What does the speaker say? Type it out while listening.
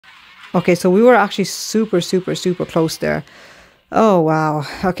Okay, so we were actually super, super, super close there. Oh, wow.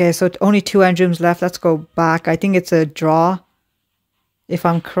 Okay, so only 2 engrams left. Let's go back. I think it's a draw, if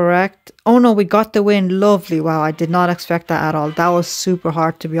I'm correct. Oh, no, we got the win. Lovely. Wow, I did not expect that at all. That was super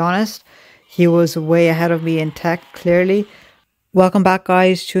hard, to be honest. He was way ahead of me in tech, clearly. Welcome back,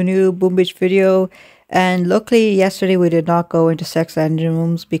 guys, to a new Boom Beach video. And luckily, yesterday we did not go into 6 engine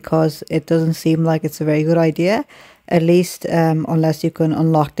rooms because it doesn't seem like it's a very good idea. At least unless you can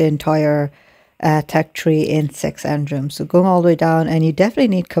unlock the entire tech tree in 6 engine rooms. So going all the way down, and you definitely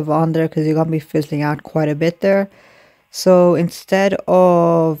need Kavan there because you're going to be fizzling out quite a bit there. So instead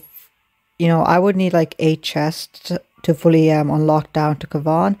of, I would need like 8 chests to fully unlock down to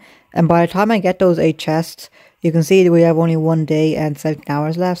Kavan. And by the time I get those 8 chests, you can see that we have only 1 day and 17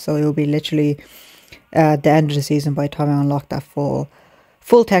 hours left. So it will be literally the end of the season by the time I unlock that full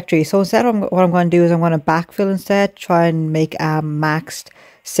tech tree. So instead what I'm going to do is I'm going to backfill instead, try and make a maxed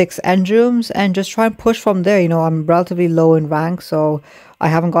 6 end rooms and just try and push from there. I'm relatively low in rank, so I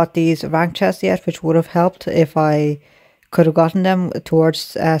haven't got these rank chests yet, which would have helped if I could have gotten them towards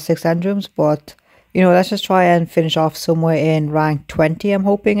 6 end rooms. But let's just try and finish off somewhere in rank 20, I'm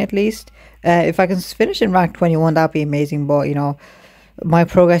hoping at least. If I can finish in rank 21, that'd be amazing, but my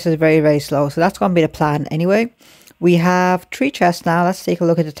progress is very, very slow, so that's going to be the plan anyway. We have 3 chests now. Let's take a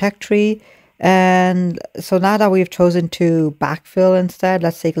look at the tech tree. And so now that we've chosen to backfill instead,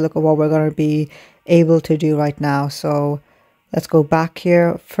 let's take a look at what we're going to be able to do right now. So let's go back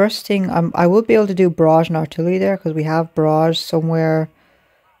here. First thing, I will be able to do barrage and artillery there because we have barrage somewhere.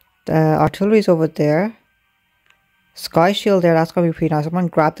 The artillery is over there. Sky shield there, that's going to be pretty nice. I'm going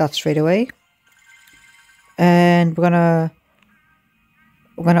to grab that straight away. And we're going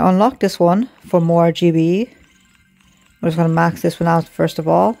to unlock this one for more GBE. We're just going to max this one out first of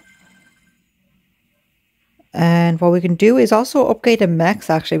all. And what we can do is also upgrade the mechs,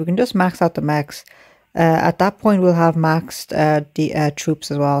 actually. We can just max out the mechs. At that point, we'll have maxed the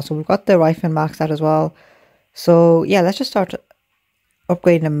troops as well. So we've got the rifleman maxed out as well. So yeah, let's just start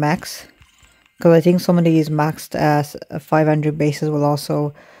upgrading the mechs. Because I think some of these maxed 500 bases will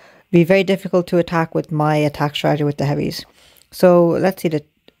also be very difficult to attack with my attack strategy with the heavies. So let's see that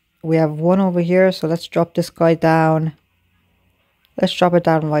we have one over here. So let's drop this guy down. Let's drop it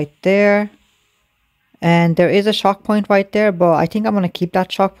down right there. And there is a shock point right there, but I think I'm going to keep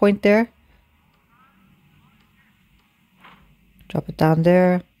that shock point there. Drop it down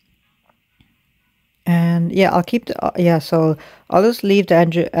there. And yeah, I'll keep the, so I'll just leave the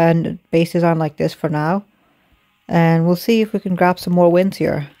engine and bases on like this for now. And we'll see if we can grab some more wins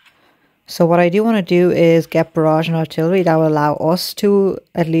here. So what I do want to do is get barrage and artillery. That will allow us to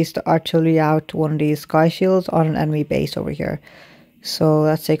at least artillery out one of these sky shields on an enemy base over here. So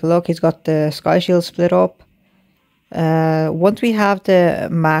let's take a look. He's got the sky shield split up. Once we have the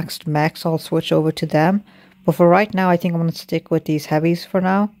maxed mechs, I'll switch over to them. But for right now, I think I'm going to stick with these heavies for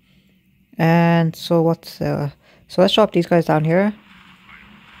now. And so so let's drop these guys down here.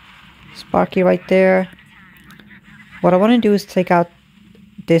 Sparky right there. What I want to do is take out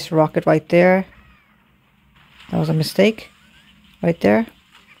this rocket right there. That was a mistake right there.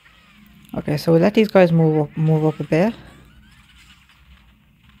 Okay, so we let these guys move up a bit.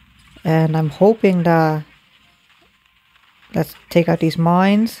 And I'm hoping that, let's take out these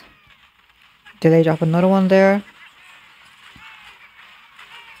mines. Delay drop another one there.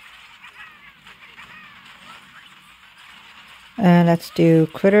 And let's do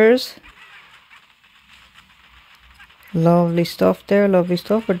critters. Lovely stuff there, lovely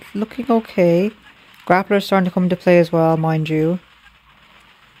stuff. We're looking okay. Grappler's starting to come into play as well, mind you.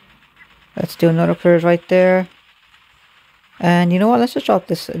 Let's do another critters right there. And you know what, let's just drop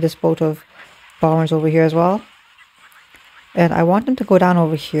this boat of bombers over here as well. And I want them to go down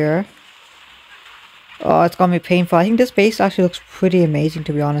over here. Oh, it's gonna be painful. I think this base actually looks pretty amazing,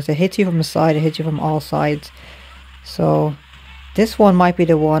 to be honest. It hits you from the side, it hits you from all sides. So this one might be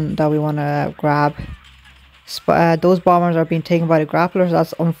the one that we want to grab. Those bombers are being taken by the grapplers.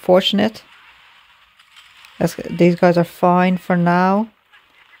 That's unfortunate. These guys are fine for now.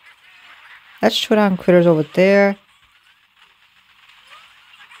 Let's shoot down critters over there.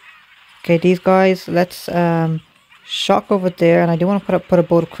 Okay, these guys, let's shock over there, and I do want to put a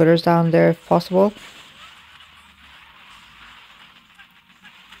boat of critters down there if possible.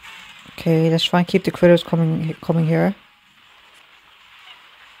 Okay, let's try and keep the critters coming here.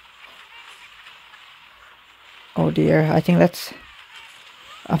 Oh dear, I think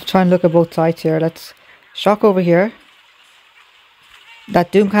I'm trying to look at both sides here. Let's shock over here.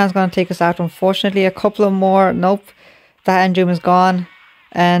 That Doom Can's gonna take us out, unfortunately. A couple of more. Nope, that end doom is gone.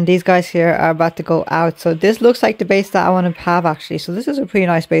 And these guys here are about to go out. So this looks like the base that I want to have actually. So this is a pretty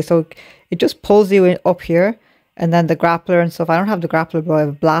nice base. So it just pulls you in up here. And then the grappler and stuff. I don't have the grappler, but I have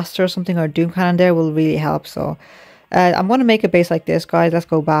a blaster or something or a doom cannon there will really help. So I'm going to make a base like this, guys. Let's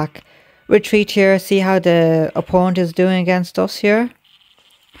go back. Retreat here. See how the opponent is doing against us here.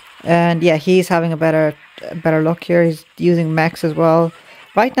 And yeah, he's having a better luck here. He's using mechs as well.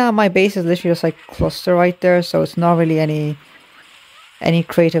 Right now, my base is literally just like cluster right there. So it's not really any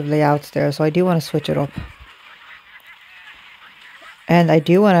creative layouts there, so I do want to switch it up. And I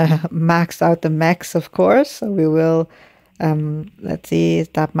do want to max out the mechs, of course, so we will, let's see,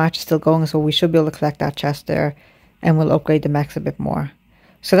 that match is still going, so we should be able to collect that chest there, and we'll upgrade the mechs a bit more.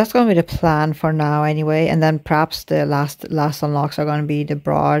 So that's going to be the plan for now anyway, and then perhaps the last unlocks are going to be the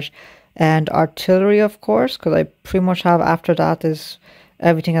barrage and artillery, of course, because I pretty much have, after that, is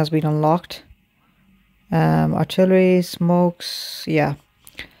everything has been unlocked. Artillery, smokes, yeah.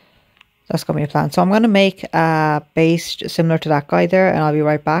 That's going to be a plan. So I'm going to make a base similar to that guy there, and I'll be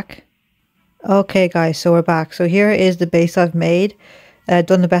right back. Okay, guys, so we're back. So here is the base I've made.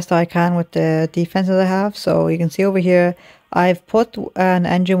 Done the best I can with the defenses I have. So you can see over here, I've put an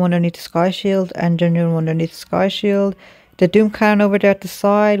engine underneath the sky shield, engine room underneath the sky shield, the doom cannon over there at the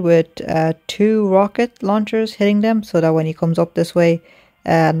side with 2 rocket launchers hitting them, so that when he comes up this way,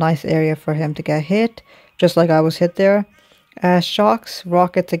 a nice area for him to get hit, just like I was hit there. Shocks,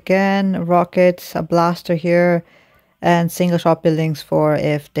 rockets again, rockets, a blaster here, and single shot buildings for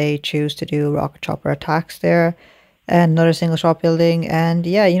if they choose to do rocket chopper attacks there. And another single shot building, and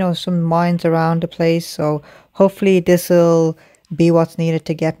yeah, you know, some mines around the place. So hopefully this will be what's needed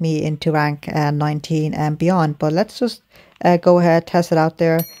to get me into rank 19 and beyond. But let's just go ahead, test it out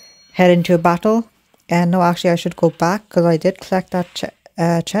there, head into a battle. And no, actually I should go back because I did collect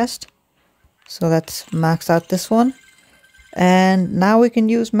that chest. So let's max out this one. And now we can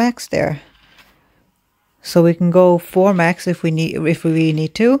use mechs there. So we can go 4 mechs if we really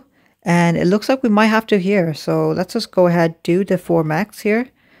need to. And it looks like we might have to here. So let's just go ahead, do the 4 mechs here.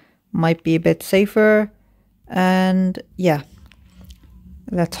 Might be a bit safer. And yeah.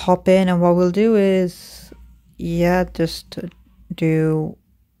 Let's hop in, and what we'll do is, yeah, just do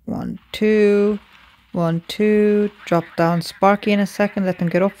 1, 2, 1, 2, drop down Sparky in a second, let them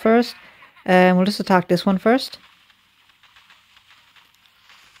get up first. And we'll just attack this one first.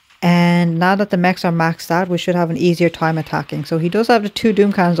 And now that the mechs are maxed out, we should have an easier time attacking. So he does have the 2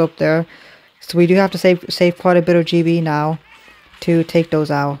 doom cannons up there. So we do have to save quite a bit of GB now to take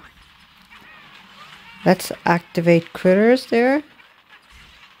those out. Let's activate critters there.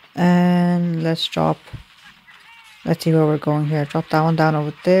 And let's drop. Let's see where we're going here. Drop that one down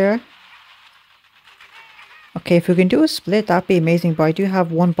over there. Okay, if we can do a split, that'd be amazing. But I do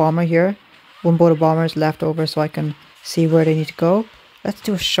have 1 bomber here. 1 boat of bombers left over so I can see where they need to go. Let's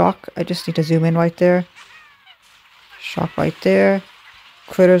do a shock. I just need to zoom in right there. Shock right there.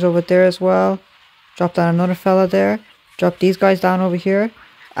 Critters over there as well. Drop down another fella there. Drop these guys down over here.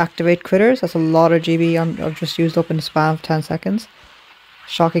 Activate critters. That's a lot of GB I've just used up in the span of 10 seconds.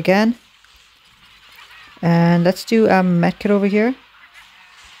 Shock again. And let's do a medkit over here.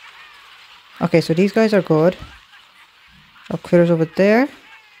 Okay, so these guys are good. Drop critters over there.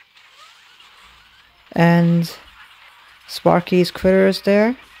 And Sparky's critters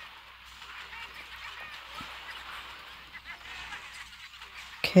there.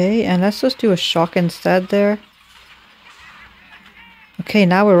 Okay, and let's just do a shock instead there. Okay,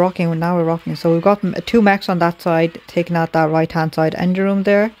 now we're rocking. So we've got 2 mechs on that side, taking out that right hand side engine room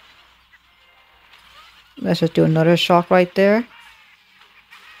there. Let's just do another shock right there.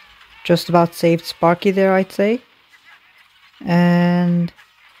 Just about saved Sparky there, I'd say. And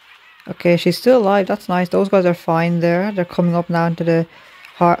okay, she's still alive. That's nice. Those guys are fine there. They're coming up now into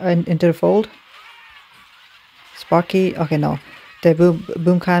the fold. Sparky. Okay, no. The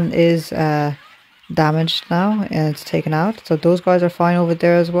boom can is damaged now and it's taken out. So those guys are fine over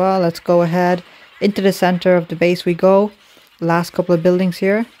there as well. Let's go ahead. Into the center of the base we go. Last couple of buildings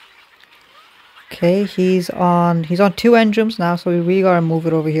here. Okay, he's on 2 engines now, so we really gotta move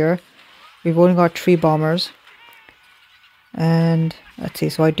it over here. We've only got 3 bombers. And let's see,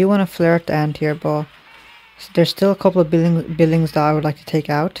 so I do want to flare at the end here, but there's still a couple of buildings that I would like to take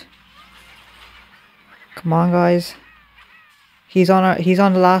out. Come on, guys. He's on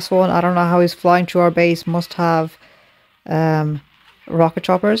the last one. I don't know how he's flying through our base. Must have rocket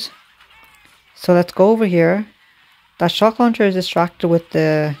choppers. So let's go over here. That shock launcher is distracted with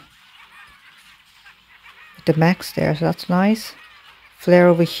the mechs there, so that's nice. Flare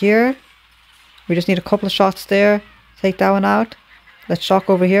over here. We just need a couple of shots there. Take that one out. Let's shock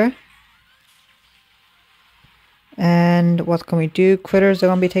over here. And what can we do? Critters are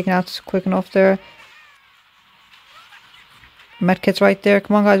going to be taken out quick enough there. Medkit's right there.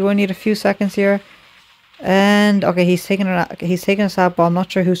 Come on, guys. We only need a few seconds here. And okay, he's taking us out, but I'm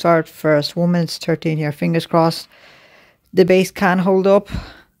not sure who started first. 1 minute 13 here. Fingers crossed. The base can hold up.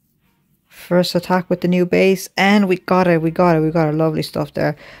 First attack with the new base, and we got it. We got lovely stuff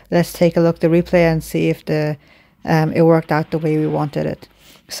there. Let's take a look at the replay and see if the it worked out the way we wanted it.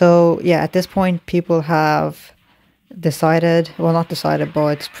 So yeah, at this point, people have decided, well, not decided, but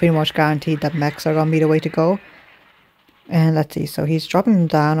it's pretty much guaranteed that mechs are gonna be the way to go. And let's see. So he's dropping them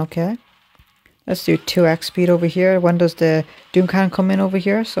down. Okay. Let's do 2x speed over here. When does the Doom Cannon come in over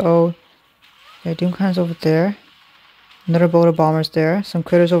here? So, yeah, Doom Cannon's over there. Another boat of bombers there. Some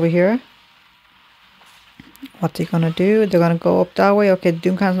critters over here. What's he gonna do? They're gonna go up that way. Okay,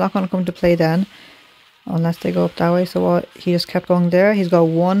 Doom Cannon's not gonna come to play then. Unless they go up that way. So what? He just kept going there. He's got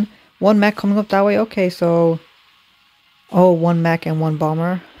one mech coming up that way. Okay, so... Oh, 1 mech and 1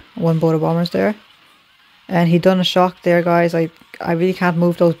 bomber. 1 boat of bombers there. And he done a shock there, guys. I really can't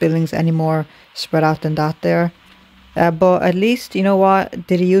move those buildings any more spread out than that there. But at least, you know what?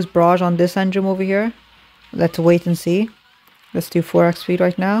 Did he use barrage on this engine over here? Let's wait and see. Let's do 4x speed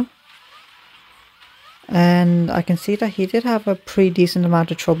right now. And I can see that he did have a pretty decent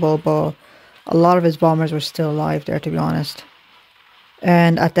amount of trouble, but a lot of his bombers were still alive there, to be honest.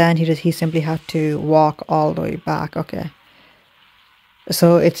 And at the end, he simply had to walk all the way back. Okay.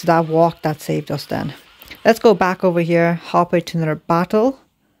 So it's that walk that saved us then. Let's go back over here, hop into another battle.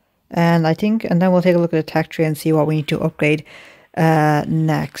 And then we'll take a look at the tech tree and see what we need to upgrade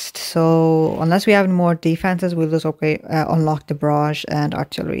next. So unless we have any more defenses, we'll just upgrade, unlock the barrage and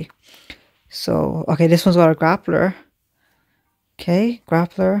artillery. So, okay, this one's got a grappler. Okay,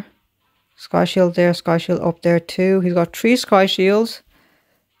 grappler. Sky shield there, sky shield up there too. He's got 3 sky shields.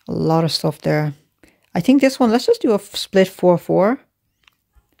 A lot of stuff there. I think this one, let's just do a split 4-4.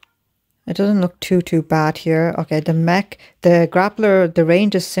 It doesn't look too bad here. Okay, the mech, the grappler, the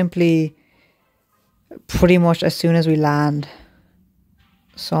range is simply pretty much as soon as we land.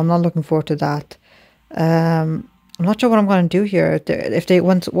 So I'm not looking forward to that. I'm not sure what I'm going to do here. If they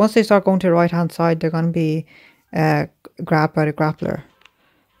once they start going to the right hand side, they're going to be grabbed by the grappler.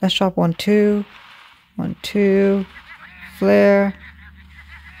 Let's drop 1-2, 1-2, flare,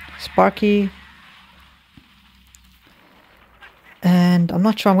 Sparky. And I'm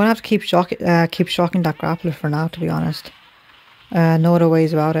not sure. I'm gonna have to keep shocking that grappler for now, to be honest. No other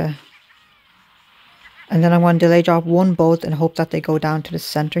ways about it. And then I'm going to delay drop 1 boat and hope that they go down to the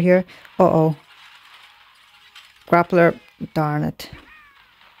center here. Uh-oh. Grappler. Darn it.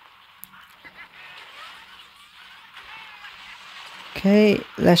 Okay,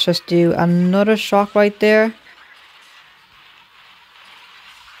 let's just do another shock right there.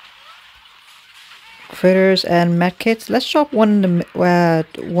 Critters and medkits. Let's drop one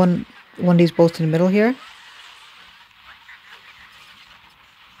of these boats in the middle here.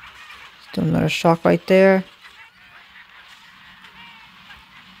 Let's do another shock right there.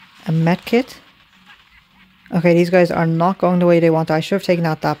 A medkit. Okay, these guys are not going the way they want. I should have taken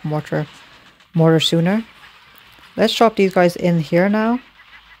out that mortar sooner. Let's drop these guys in here now.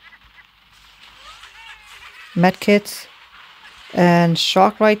 Medkits and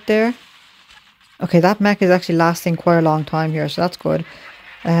shock right there. Okay, that mech is actually lasting quite a long time here, so that's good.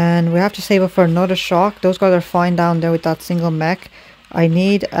 And we have to save up for another shock. Those guys are fine down there with that single mech. I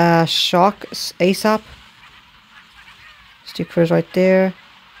need a shock ASAP. Stickers right there.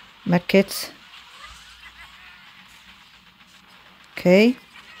 Medkits. Okay.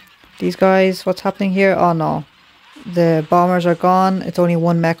 These guys, what's happening here? Oh no. The bombers are gone. It's only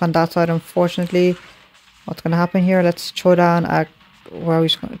 1 mech on that side, unfortunately. What's going to happen here? Let's throw down a... Where are we?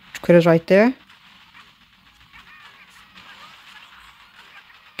 Critters right there.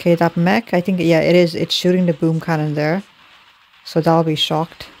 Okay, that mech, I think, yeah, it is. It's shooting the boom cannon there. So that'll be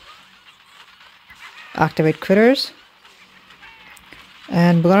shocked. Activate critters.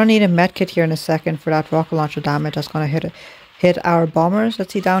 And we're going to need a medkit here in a second for that rocket launcher damage. That's going to hit our bombers.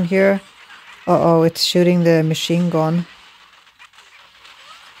 Let's see down here. Uh-oh, it's shooting the machine gun.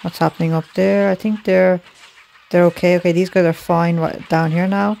 What's happening up there? I think they're okay. Okay, these guys are fine right down here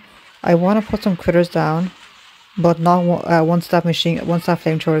now. I want to put some critters down. But not once that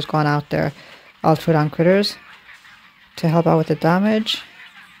flamethrower has gone out there, I'll throw down critters to help out with the damage.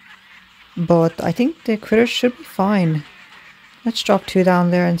 But I think the critters should be fine. Let's drop 2 down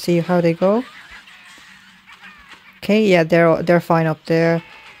there and see how they go. Okay, yeah, they're fine up there.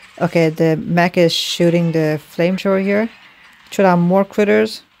 Okay, the mech is shooting the flamethrower here. Throw down more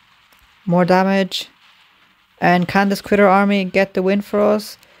critters, more damage. And can this critter army get the win for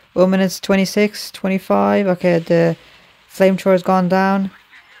us? 1 minute 26, 25. Okay, the flamethrower has gone down.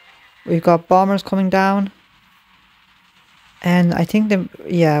 We've got bombers coming down. And I think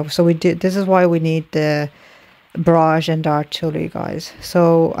so we did, this is why we need the barrage and artillery, guys.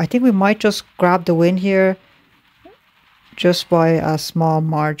 So I think we might just grab the win here just by a small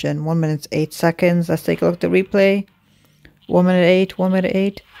margin. 1 minute 8 seconds. Let's take a look at the replay. 1 minute 8, 1 minute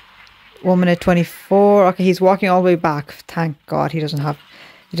 8, 1 minute 24. Okay, he's walking all the way back. Thank God he doesn't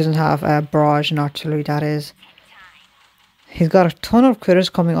have barrage and artillery, that is. He's got a ton of critters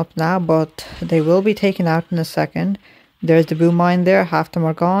coming up now, but they will be taken out in a second. There's the boom mine there, half them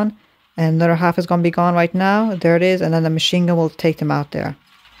are gone. And another half is going to be gone right now. There it is, and then the machine gun will take them out there.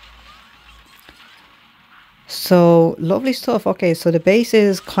 So, lovely stuff. Okay, so the base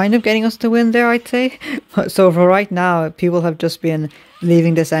is kind of getting us the win there, I'd say. So for right now, people have just been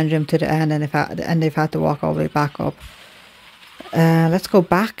leaving this engine to the end, and they've had to walk all the way back up. Let's go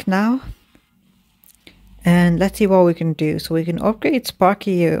back now. And let's see what we can do. So we can upgrade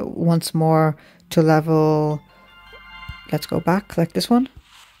Sparky once more to level... Let's go back, like this one.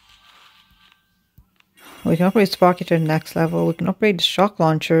 We can upgrade Sparky to the next level. We can upgrade the shock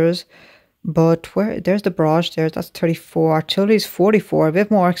launchers. But there's the barrage there. That's 34. Artillery is 44. A bit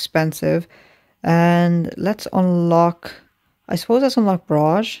more expensive. And let's unlock... I suppose let's unlock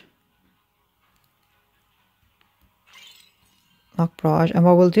barrage. Barrage, and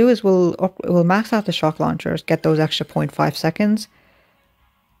what we'll do is we'll max out the shock launchers, get those extra 0.5 seconds,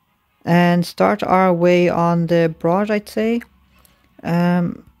 and start our way on the barrage, I'd say.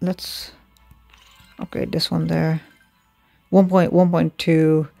 Let's upgrade this one there.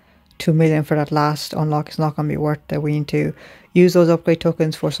 1.2 million for that last unlock is not going to be worth it. We need to use those upgrade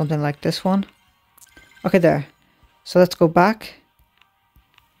tokens for something like this one. Okay, there. So let's go back,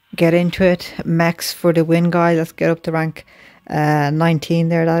 get into it. Mechs for the win, guys. Let's get up to rank 19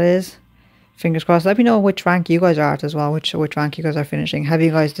 there, that is. Fingers crossed. Let me know which rank you guys are at as well, which rank you guys are finishing. Have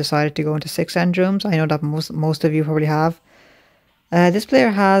you guys decided to go into 6 endrooms? I know that most of you probably have. This player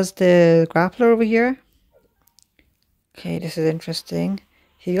has the grappler over here. Okay, this is interesting.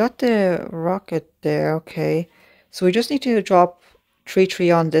 He got the rocket there. Okay, so we just need to drop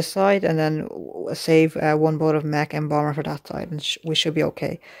 3 on this side and then save 1 boat of mech and bomber for that side, and we should be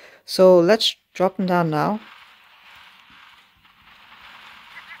okay. So let's drop them down now.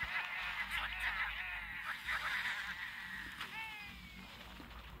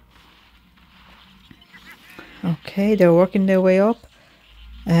 Okay, they're working their way up,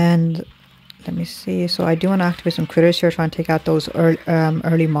 and let me see. So I do want to activate some critters here, try and take out those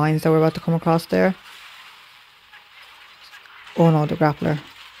early mines that we're about to come across there. Oh no, the grappler.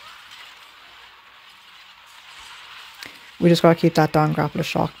 We just gotta keep that darn grappler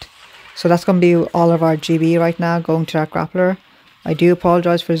shocked. So that's gonna be all of our GB right now, going to that grappler. I do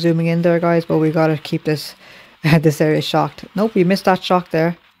apologize for zooming in there, guys, but we gotta keep this this area shocked. Nope, we missed that shock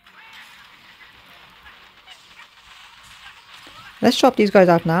there. Let's chop these guys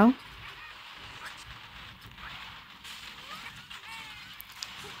out now.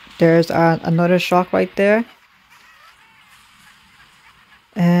 There's another shock right there.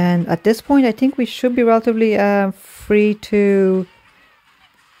 And at this point, I think we should be relatively free to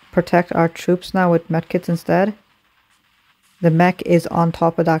protect our troops now with medkits instead. The mech is on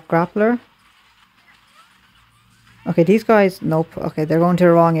top of that grappler. Okay, these guys, nope. Okay, they're going to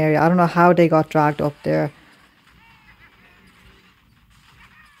the wrong area. I don't know how they got dragged up there.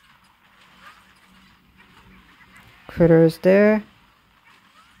 Critters there.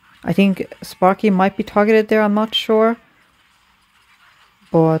 I think Sparky might be targeted there, I'm not sure.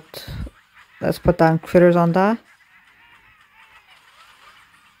 But let's put down critters on that.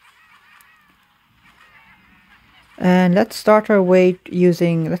 And let's start our way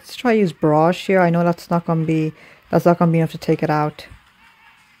using, let's try use barrage here. I know that's not gonna be enough to take it out.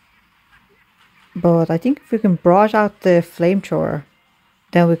 But I think if we can barrage out the flamethrower,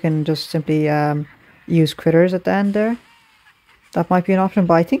 then we can just simply use critters at the end there. That might be an option,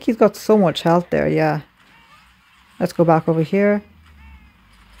 but I think he's got so much health there, yeah. Let's go back over here.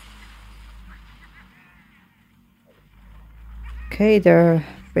 Okay, they're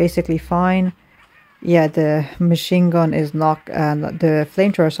basically fine. Yeah, the machine gun is not, the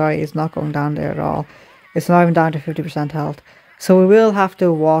flamethrower, sorry, is not going down there at all. It's not even down to 50% health. So we will have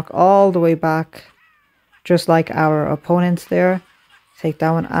to walk all the way back, just like our opponents there. Take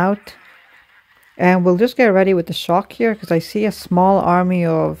that one out. And we'll just get ready with the shock here, because I see a small army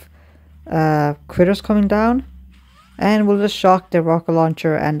of critters coming down. And we'll just shock the rocket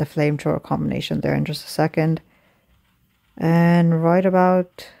launcher and the flamethrower combination there in just a second. And right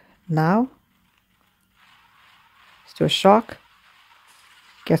about now, let's do a shock.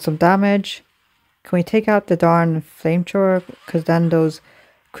 Get some damage. Can we take out the darn flamethrower? Because then those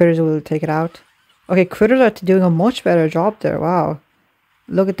critters will take it out. Okay, critters are doing a much better job there. Wow.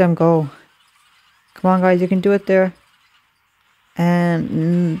 Look at them go. Come on, guys. You can do it there.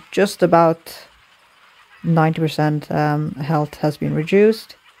 And just about 90% health has been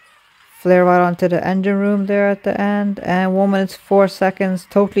reduced. Flare right onto the engine room there at the end. And 1 minute 4 seconds.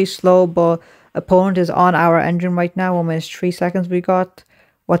 Totally slow, but opponent is on our engine right now. 1 minute 3 seconds we got.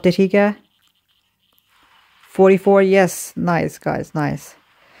 What did he get? 44. Yes. Nice, guys. Nice.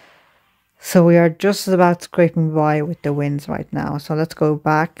 So we are just about scraping by with the wins right now. So let's go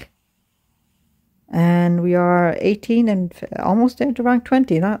back. And we are 18 and almost down to rank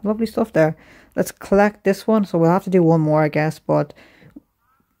 20. That lovely stuff there. Let's collect this one. So we'll have to do one more, I guess. But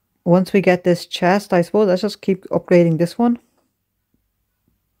once we get this chest, I suppose, let's just keep upgrading this one.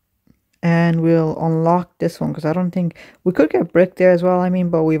 And we'll unlock this one. Because I don't think... We could get brick there as well, I mean.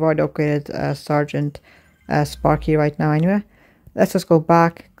 But we've already upgraded Sergeant Sparky right now anyway. Let's just go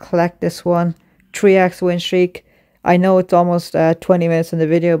back. Collect this one. 3x win streak. I know it's almost 20 minutes in the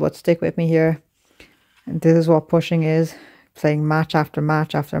video. But stick with me here. And this is what pushing is. Playing match after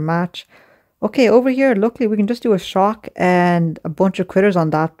match after match. Okay, over here, luckily we can just do a shock and a bunch of critters on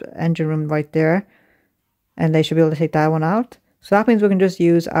that engine room right there. And they should be able to take that one out. So that means we can just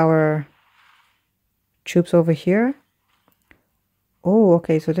use our troops over here. Oh,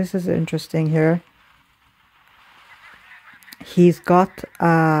 okay, so this is interesting here. He's got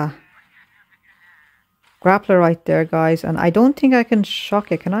a grappler right there, guys. And I don't think I can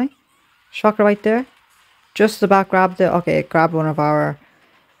shock it, can I? Shock it right there. Just about grabbed it. Okay, it grabbed one of our...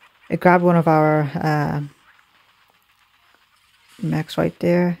 It grabbed one of our mechs right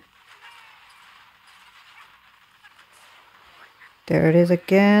there. There it is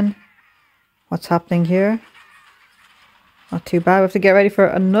again. What's happening here? Not too bad. We have to get ready for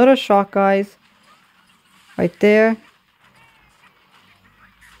another shot, guys. Right there.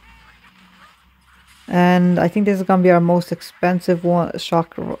 And I think this is going to be our most expensive one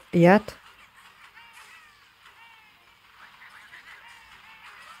shock yet.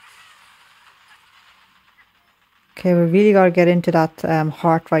 Okay, we really got to get into that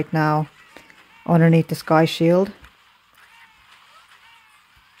heart right now underneath the sky shield.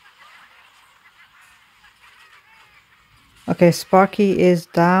 Okay, Sparky is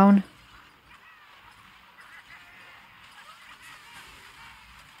down.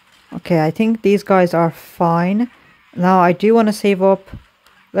 Okay, I think these guys are fine. Now, I do want to save up.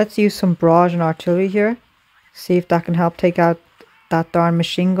 Let's use some barrage and artillery here. See if that can help take out that darn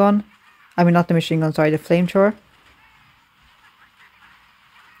machine gun. I mean, not the machine gun, sorry, the flamethrower.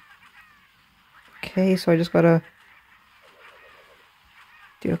 Okay, so I just gotta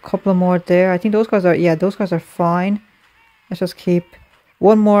do a couple more there. I think those guys are, yeah, those guys are fine. Let's just keep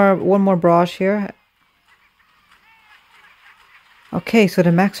one more barrage here. Okay, so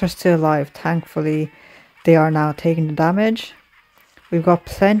the mechs are still alive. Thankfully, they are now taking the damage. We've got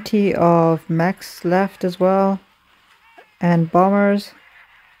plenty of mechs left as well. And bombers.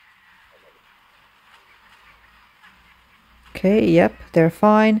 Okay, yep, they're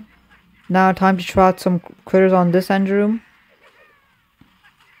fine. Now time to try out some critters on this engine room.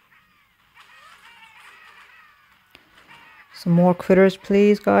 Some more critters,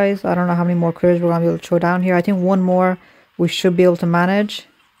 please, guys. I don't know how many more critters we're going to be able to throw down here. I think one more we should be able to manage.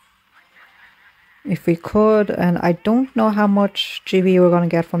 If we could. And I don't know how much GB we're going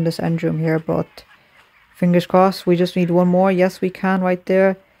to get from this engine room here. But fingers crossed. We just need one more. Yes, we can right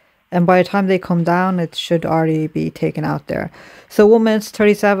there. And by the time they come down, it should already be taken out there. So 1 minute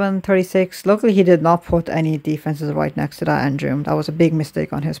 37, 36. Luckily, he did not put any defenses right next to that engine room. That was a big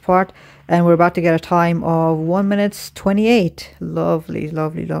mistake on his part. And we're about to get a time of 1 minute 28. Lovely,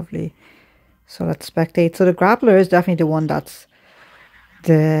 lovely, lovely. So let's spectate. So the grappler is definitely the one that's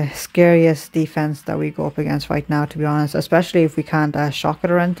the scariest defense that we go up against right now, to be honest. Especially if we can't shock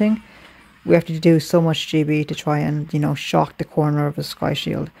it or anything. We have to do so much GB to try and, you know, shock the corner of the sky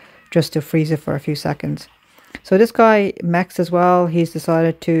shield. Just to freeze it for a few seconds. So this guy, Mech as well, he's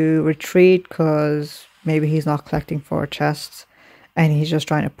decided to retreat because maybe he's not collecting for chests. And he's just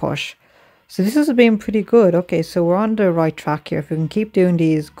trying to push. So this has been pretty good. Okay, so we're on the right track here. If we can keep doing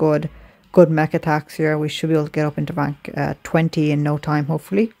these good mech attacks here, we should be able to get up into rank 20 in no time,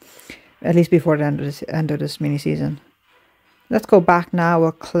 hopefully. At least before the end of this mini season. Let's go back now.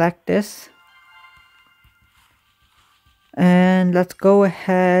 We'll collect this. And let's go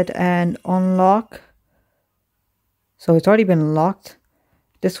ahead and unlock. So it's already been unlocked.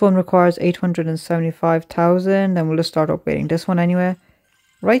 This one requires 875,000. And we'll just start upgrading this one anyway.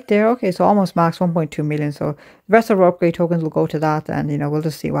 Right there. Okay, so almost max 1.2 million. So the rest of our upgrade tokens will go to that, and we'll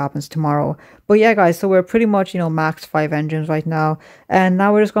just see what happens tomorrow. But yeah, guys, so we're pretty much max 5 engines right now, and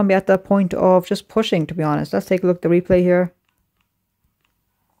now we're just gonna be at the point of just pushing. To be honest, let's take a look at the replay here.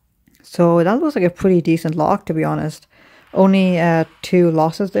 So that looks like a pretty decent lock, to be honest. Only 2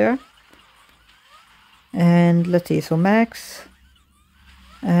 losses there. And let's see, so mechs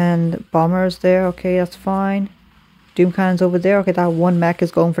and bombers there. Okay, that's fine. Doom cannons over there. Okay, that one mech is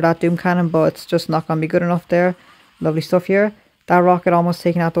going for that doom cannon, but it's just not going to be good enough there. Lovely stuff here. That rocket almost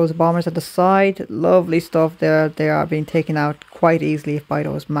taking out those bombers at the side. Lovely stuff there. They are being taken out quite easily by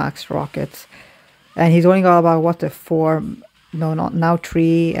those max rockets. And he's only got about, what, the 4... No, not now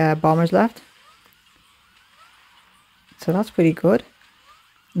 3 bombers left. So that's pretty good.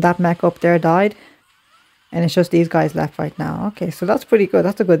 That mech up there died. And it's just these guys left right now. Okay, so that's pretty good.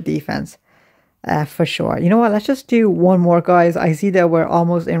 That's a good defense. For sure. You know what? Let's just do one more, guys. I see that we're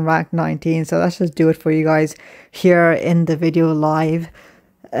almost in rank 19. So let's just do it for you guys here in the video live.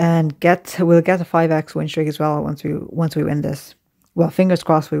 And we'll get a 5x win streak as well once we win this. Well, fingers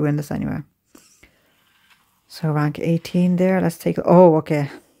crossed we win this anyway. So rank 18 there. Let's take... Oh, okay.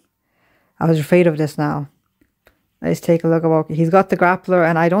 I was afraid of this now. Let's take a look at... He's got the grappler,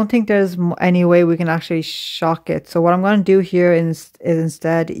 and I don't think there's any way we can actually shock it. So what I'm going to do here is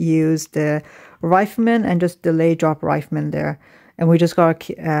instead use the rifleman and just delay drop rifleman there. And we just got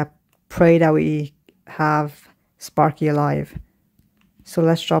to pray that we have Sparky alive. So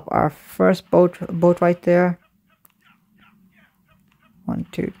let's drop our first boat right there. 1,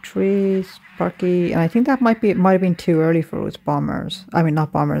 2, 3, Sparky. And I think that might have been too early for those bombers. I mean,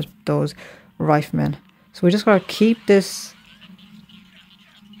 not bombers, those riflemen. So we just gotta keep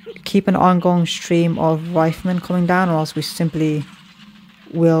an ongoing stream of riflemen coming down, or else we simply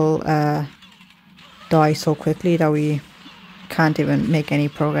will die so quickly that we can't even make any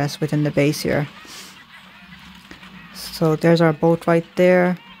progress within the base here. So there's our boat right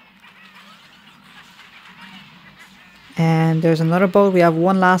there. And there's another boat. We have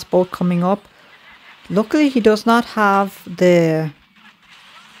one last boat coming up. Luckily, he does not have the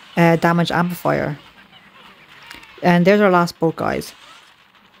damage amplifier. And there's our last boat, guys.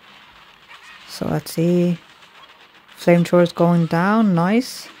 So let's see. Flamethrowers going down.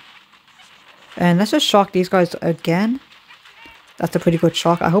 Nice. And let's just shock these guys again. That's a pretty good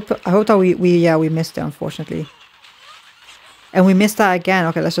shock. I hope that we missed it, unfortunately. And we missed that again.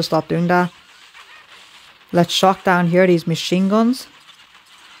 Okay, let's just stop doing that. Let's shock down here these machine guns.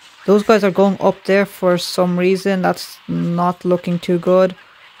 Those guys are going up there for some reason. That's not looking too good.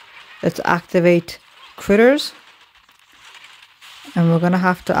 Let's activate critters. And we're going to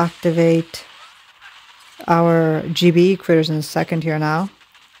have to activate our GB critters in a second here now.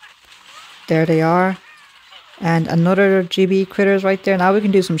 There they are. And another GB critters right there. Now we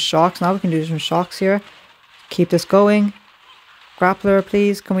can do some shocks. Here. Keep this going. Grappler,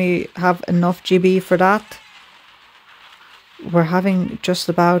 please. Can we have enough GB for that? We're having just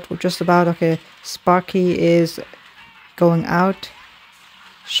about. Okay, Sparky is going out.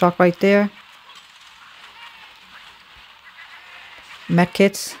 Shock right there. Mech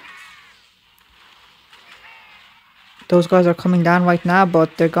kits. Those guys are coming down right now,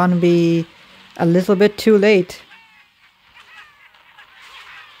 but they're gonna be a little bit too late.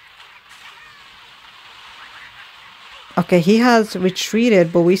 Okay, he has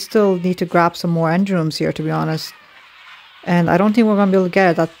retreated, but we still need to grab some more engine rooms here, to be honest. And I don't think we're going to be able to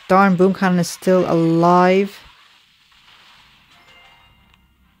get it. That darn boom cannon is still alive.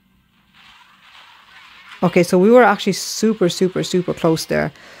 Okay, so we were actually super close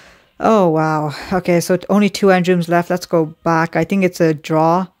there. Oh, wow. Okay, so only 2 engine rooms left. Let's go back. I think it's a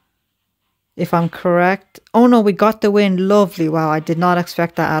draw, if I'm correct. Oh, no, we got the win. Lovely. Wow, I did not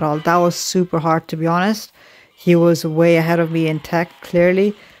expect that at all. That was super hard, to be honest. He was way ahead of me in tech,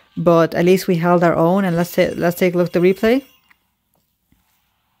 clearly, but at least we held our own. And let's take a look at the replay.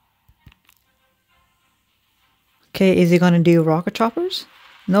 Okay, is he going to do rocket choppers?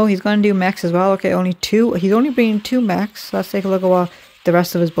 No, he's going to do mechs as well. Okay, only 2. He's only bringing 2 mechs. Let's take a look at what the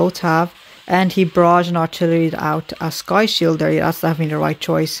rest of his boats have. And he barraged and artillery out a sky shield there. Yeah, that's definitely the right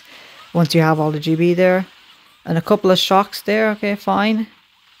choice once you have all the GB there. And a couple of shocks there. Okay, fine.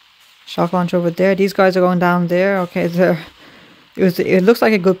 Shock launcher over there. These guys are going down there. Okay, it looks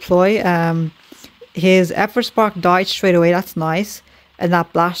like a good ploy. His effort spark died straight away. That's nice. And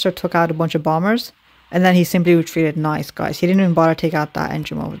that blaster took out a bunch of bombers. And then he simply retreated. Nice, guys. He didn't even bother to take out that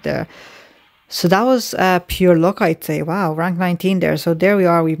engine over there. So that was pure luck, I'd say. Wow, rank 19 there. So there we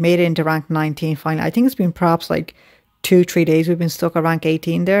are. We've made it into rank 19 finally. I think it's been perhaps like 2-3 days we've been stuck at rank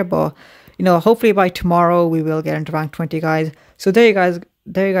 18 there. But, hopefully by tomorrow we will get into rank 20, guys. So there you guys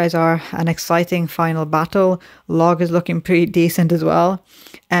there you guys are, an exciting final battle. Log is looking pretty decent as well.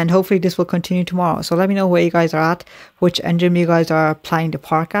 And hopefully this will continue tomorrow. So let me know where you guys are at, which engine you guys are planning to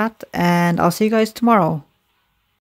park at. And I'll see you guys tomorrow.